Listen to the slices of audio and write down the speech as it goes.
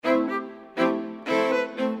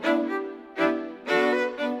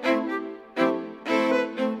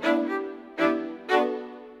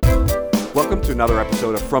Welcome to another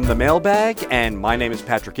episode of From the Mailbag, and my name is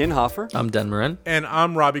Patrick Inhofer. I'm Dan Morin. And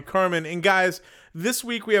I'm Robbie Carmen. And guys, this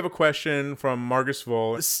week we have a question from Marcus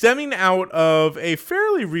Voll stemming out of a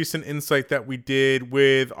fairly recent insight that we did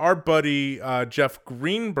with our buddy Jeff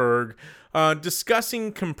Greenberg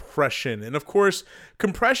discussing compression. And of course,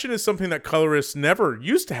 compression is something that colorists never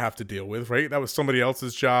used to have to deal with, right? That was somebody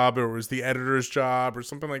else's job, or it was the editor's job or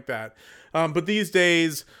something like that. But these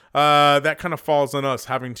days, that kind of falls on us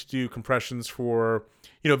having to do compressions for,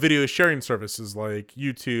 video sharing services like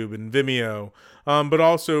YouTube and Vimeo, but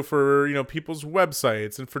also for, people's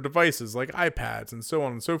websites and for devices like iPads and so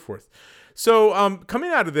on and so forth. So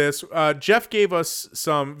coming out of this, Jeff gave us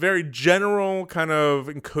some very general kind of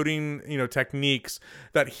encoding, techniques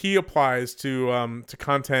that he applies to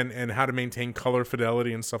content and how to maintain color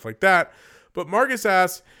fidelity and stuff like that. But Marcus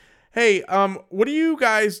asked, hey, what do you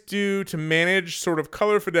guys do to manage sort of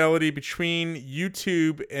color fidelity between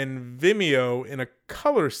YouTube and Vimeo in a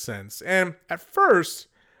color sense? And at first,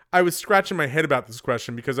 I was scratching my head about this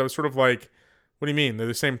question because I was sort of like, what do you mean? They're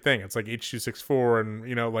the same thing. It's like H.264 and,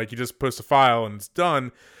 you just post a file and it's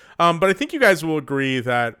done. But I think you guys will agree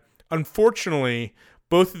that, unfortunately,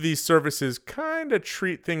 both of these services kind of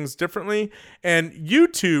treat things differently. And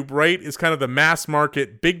YouTube, right, is kind of the mass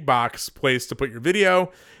market big box place to put your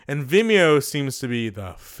video. And Vimeo seems to be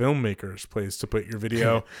the filmmaker's place to put your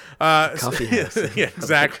video. Coffee house. Yeah,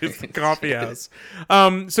 exactly. It's the coffee house.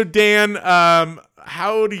 So Dan,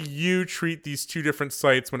 how do you treat these two different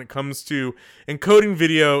sites when it comes to encoding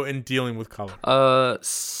video and dealing with color?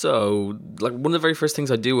 So one of the very first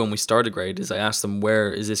things I do when we start a grade is I ask them,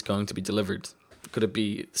 where is this going to be delivered? Could it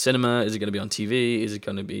be cinema? Is it going to be on TV? Is it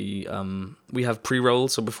going to be... we have pre-roll,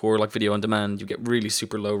 so before video on demand, you get really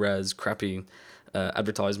super low-res, crappy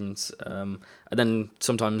advertisements. And then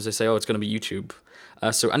sometimes they say, it's going to be YouTube.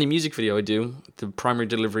 So any music video I do, the primary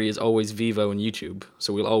delivery is always Vivo and YouTube.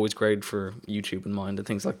 So we'll always grade for YouTube in mind and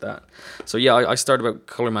things like that. So yeah, I started about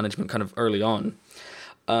color management kind of early on.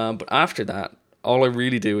 But after that, all I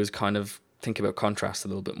really do is kind of think about contrast a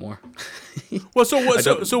little bit more. Well, so what?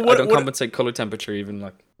 I don't compensate color temperature even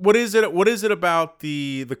like. What is it? What is it about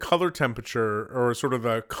the color temperature or sort of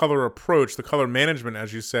the color approach, the color management,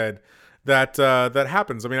 as you said, that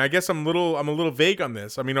happens? I mean, I guess I'm a little vague on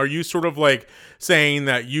this. I mean, are you sort of like saying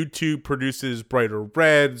that YouTube produces brighter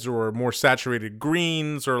reds or more saturated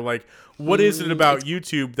greens, or like what is it about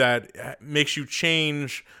YouTube that makes you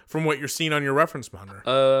change from what you're seeing on your reference monitor?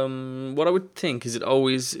 What I would think is it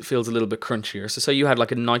always feels a little bit crunchier. So say you had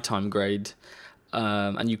like a nighttime grade,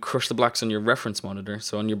 and you crush the blacks on your reference monitor.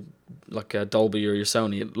 So on your a Dolby or your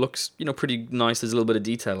Sony, it looks pretty nice. There's a little bit of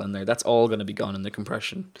detail in there. That's all going to be gone in the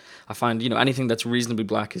compression. I find anything that's reasonably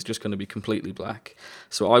black is just going to be completely black.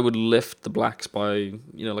 So I would lift the blacks by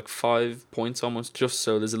 5 points almost, just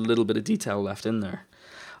so there's a little bit of detail left in there.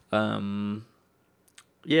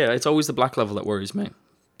 Yeah, it's always the black level that worries me,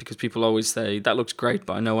 because people always say that looks great,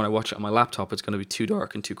 but I know when I watch it on my laptop it's going to be too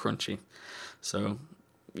dark and too crunchy. So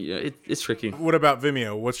yeah, it's tricky. What about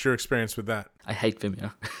Vimeo? What's your experience with that? I hate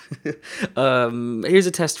Vimeo. Here's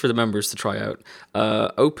a test for the members to try out.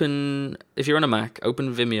 If you're on a Mac,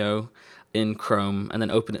 open Vimeo in Chrome and then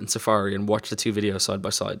open it in Safari and watch the two videos side by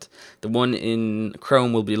side. The one in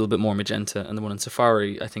Chrome will be a little bit more magenta, and the one in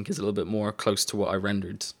Safari I think is a little bit more close to what I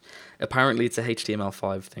rendered. Apparently it's a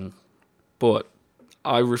HTML5 thing, but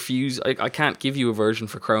I refuse. I can't give you a version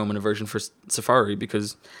for Chrome and a version for Safari,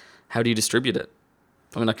 because how do you distribute it?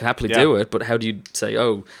 I mean, I can happily do it, but how do you say,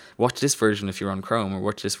 watch this version if you're on Chrome, or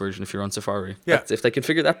watch this version if you're on Safari? Yeah. If they can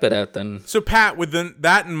figure that bit out, then... So, Pat, with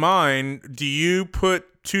that in mind, do you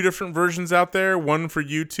put two different versions out there, one for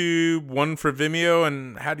YouTube, one for Vimeo,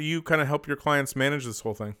 and how do you kind of help your clients manage this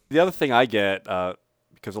whole thing? The other thing I get,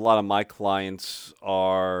 because a lot of my clients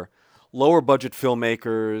are lower budget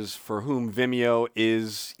filmmakers for whom Vimeo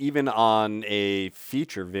is, even on a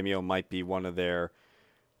feature, Vimeo might be one of their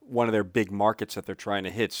big markets that they're trying to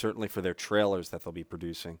hit, certainly for their trailers that they'll be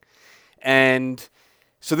producing. And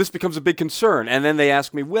so this becomes a big concern. And then they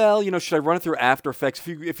ask me, well, should I run it through After Effects?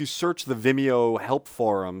 If you search the Vimeo help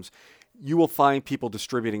forums, you will find people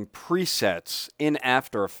distributing presets in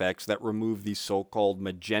After Effects that remove the so-called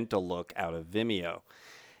magenta look out of Vimeo.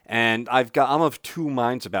 And I'm of two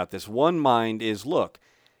minds about this. One mind is, look,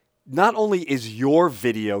 not only is your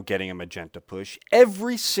video getting a magenta push,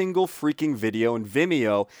 every single freaking video in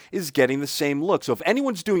Vimeo is getting the same look. So if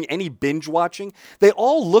anyone's doing any binge watching, they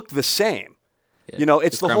all look the same. Yeah,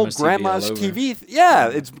 it's the whole Grandma's TV.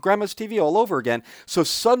 It's Grandma's TV all over again. So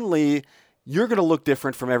suddenly you're going to look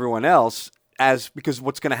different from everyone else, because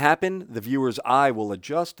what's going to happen, the viewer's eye will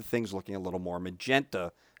adjust to things looking a little more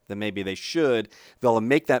magenta than maybe they should, they'll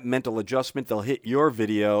make that mental adjustment, they'll hit your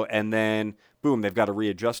video, and then boom, they've got to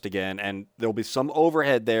readjust again. And there'll be some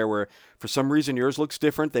overhead there where for some reason yours looks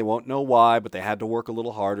different. They won't know why, but they had to work a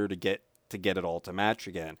little harder to get it all to match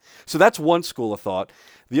again. So that's one school of thought.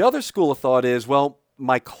 The other school of thought is, well,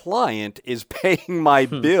 my client is paying my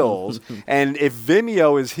bills, and if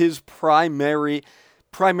Vimeo is his primary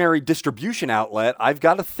distribution outlet, I've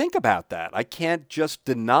got to think about that. I can't just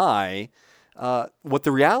deny what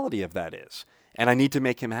the reality of that is, and I need to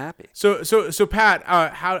make him happy. So Pat,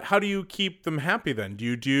 how do you keep them happy then? Do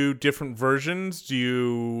you do different versions? Do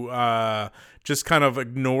you just kind of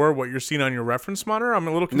ignore what you're seeing on your reference monitor? I'm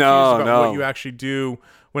a little confused about what you actually do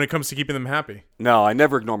when it comes to keeping them happy. No, I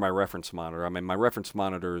never ignore my reference monitor. I mean, my reference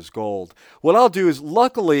monitor is gold. What I'll do is,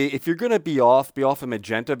 luckily, if you're going to be off of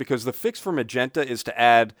magenta, because the fix for magenta is to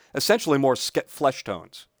add essentially more flesh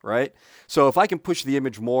tones, right? So if I can push the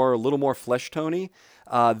image a little more flesh tony,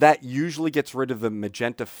 that usually gets rid of the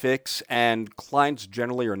magenta fix, and clients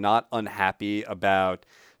generally are not unhappy about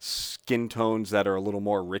skin tones that are a little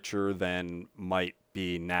more richer than might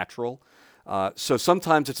be natural. So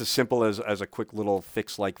sometimes it's as simple as a quick little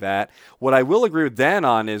fix like that. What I will agree with Dan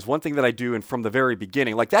on is one thing that I do, and from the very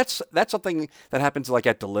beginning, like that's something that happens like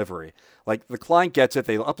at delivery. Like the client gets it,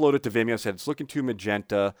 they upload it to Vimeo, said it's looking too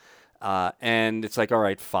magenta, and it's like, all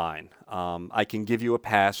right, fine. I can give you a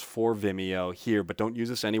pass for Vimeo here, but don't use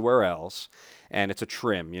this anywhere else. And it's a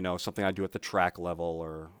trim, something I do at the track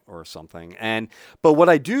level or something. But what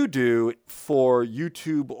I do for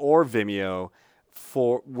YouTube or Vimeo,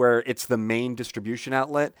 for where it's the main distribution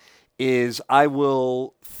outlet, is I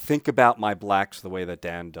will think about my blacks the way that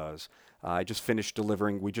Dan does. I just finished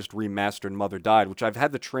delivering, we just remastered Mother Died, which I've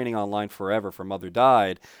had the training online forever for Mother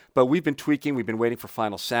Died, but we've been tweaking, we've been waiting for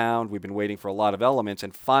final sound, we've been waiting for a lot of elements,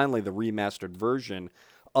 and finally the remastered version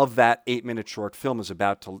of that 8-minute short film is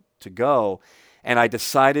about to go. And I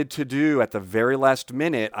decided to do, at the very last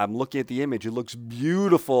minute, I'm looking at the image. It looks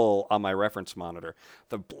beautiful on my reference monitor.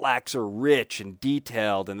 The blacks are rich and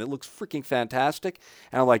detailed, and it looks freaking fantastic.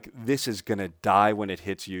 And I'm like, this is going to die when it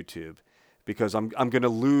hits YouTube, because I'm going to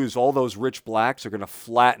lose all those rich blacks are going to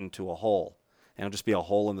flatten to a hole. And it'll just be a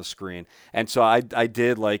hole in the screen. And so I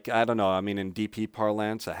did, in DP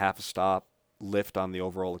parlance, a half a stop lift on the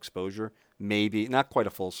overall exposure. Maybe, not quite a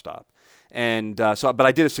full stop. And but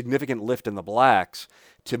I did a significant lift in the blacks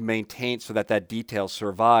to maintain so that detail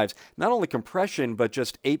survives not only compression but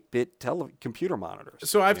just 8-bit computer monitors.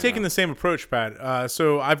 So I've taken the same approach, Pat.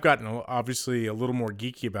 So I've gotten obviously a little more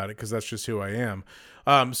geeky about it because that's just who I am.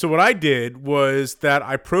 So what I did was that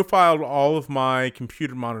I profiled all of my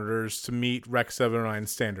computer monitors to meet Rec 709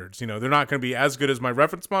 standards. They're not going to be as good as my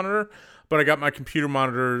reference monitor, but I got my computer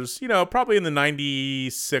monitors, probably in the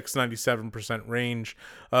 96, 97% range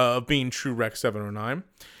of being true Rec 709.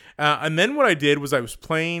 And then what I did was I was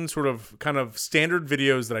playing sort of kind of standard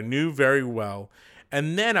videos that I knew very well.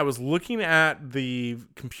 And then I was looking at the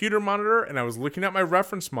computer monitor and I was looking at my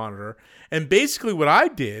reference monitor. And basically what I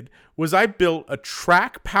did was I built a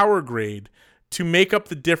track power grade to make up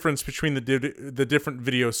the difference between the different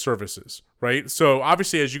video services, right? So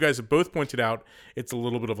obviously, as you guys have both pointed out, it's a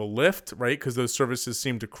little bit of a lift, right? Because those services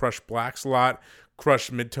seem to crush blacks a lot, crush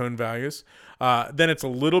midtone values. Then it's a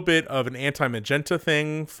little bit of an anti-magenta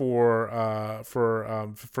thing for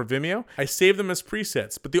Vimeo. I save them as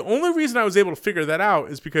presets, but the only reason I was able to figure that out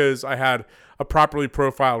is because I had a properly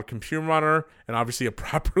profiled computer monitor and obviously a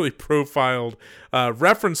properly profiled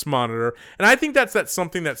reference monitor. And I think that's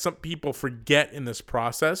something that some people forget in this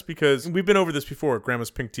process, because we've been over this before at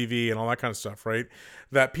Grandma's Pink TV and all that kind of stuff, right?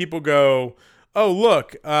 That people go, oh,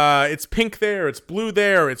 look, it's pink there, it's blue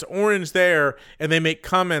there, it's orange there, and they make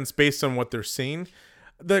comments based on what they're seeing.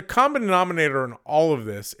 The common denominator in all of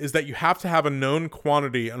this is that you have to have a known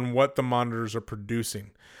quantity on what the monitors are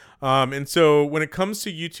producing. And so when it comes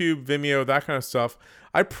to YouTube, Vimeo, that kind of stuff,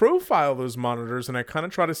 I profile those monitors and I kind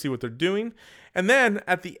of try to see what they're doing. And then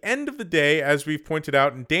at the end of the day, as we've pointed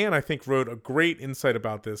out, and Dan, I think, wrote a great insight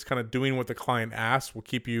about this, kind of doing what the client asks will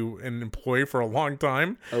keep you an employee for a long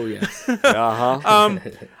time. Oh, yes.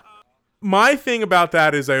 My thing about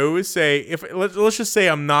that is I always say, let's just say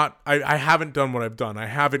I haven't done what I've done. I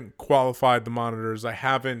haven't qualified the monitors. I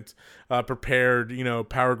haven't prepared,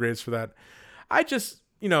 power grades for that. I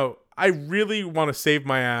really want to save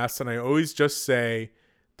my ass. And I always just say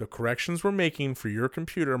the corrections we're making for your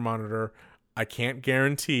computer monitor, I can't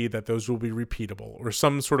guarantee that those will be repeatable or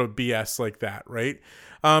some sort of BS like that, right?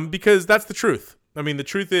 Because that's the truth. I mean, the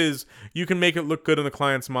truth is you can make it look good on the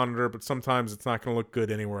client's monitor, but sometimes it's not going to look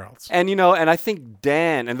good anywhere else. And, and I think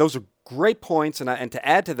Dan, and those are great points, and to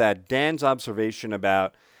add to that, Dan's observation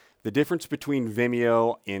about the difference between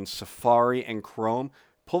Vimeo in Safari and Chrome,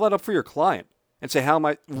 pull that up for your client and say,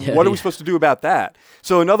 what are we supposed to do about that?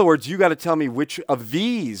 So in other words, you got to tell me which of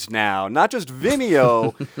these now, not just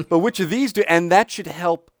Vimeo, but which of these do, and that should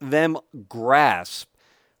help them grasp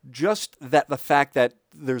just that the fact that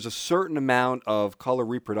there's a certain amount of color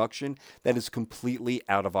reproduction that is completely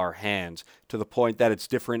out of our hands, to the point that it's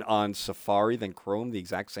different on Safari than Chrome, the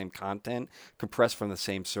exact same content compressed from the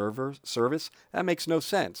same service. That makes no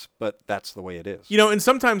sense, but that's the way it is. And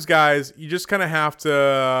sometimes, guys, you just kind of have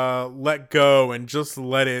to let go and just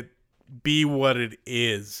let it be what it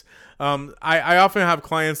is. I often have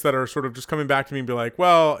clients that are sort of just coming back to me and be like,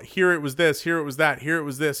 well, here it was this, here it was that, here it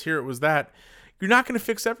was this, here it was that. You're not going to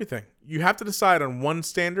fix everything. You have to decide on one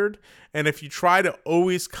standard. And if you try to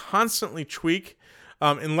always constantly tweak,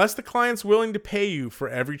 unless the client's willing to pay you for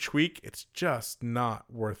every tweak, it's just not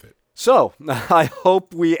worth it. So I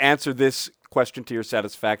hope we answered this question to your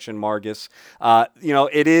satisfaction, Margus.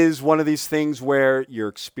 It is one of these things where your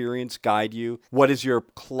experience guide you. What is your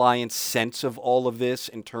client's sense of all of this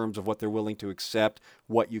in terms of what they're willing to accept,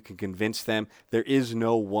 what you can convince them? There is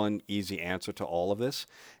no one easy answer to all of this,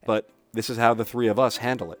 but this is how the three of us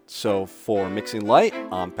handle it. So for Mixing Light,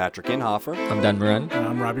 I'm Patrick Inhofer. I'm Dan Moran. And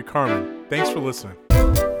I'm Robbie Carmen. Thanks for listening.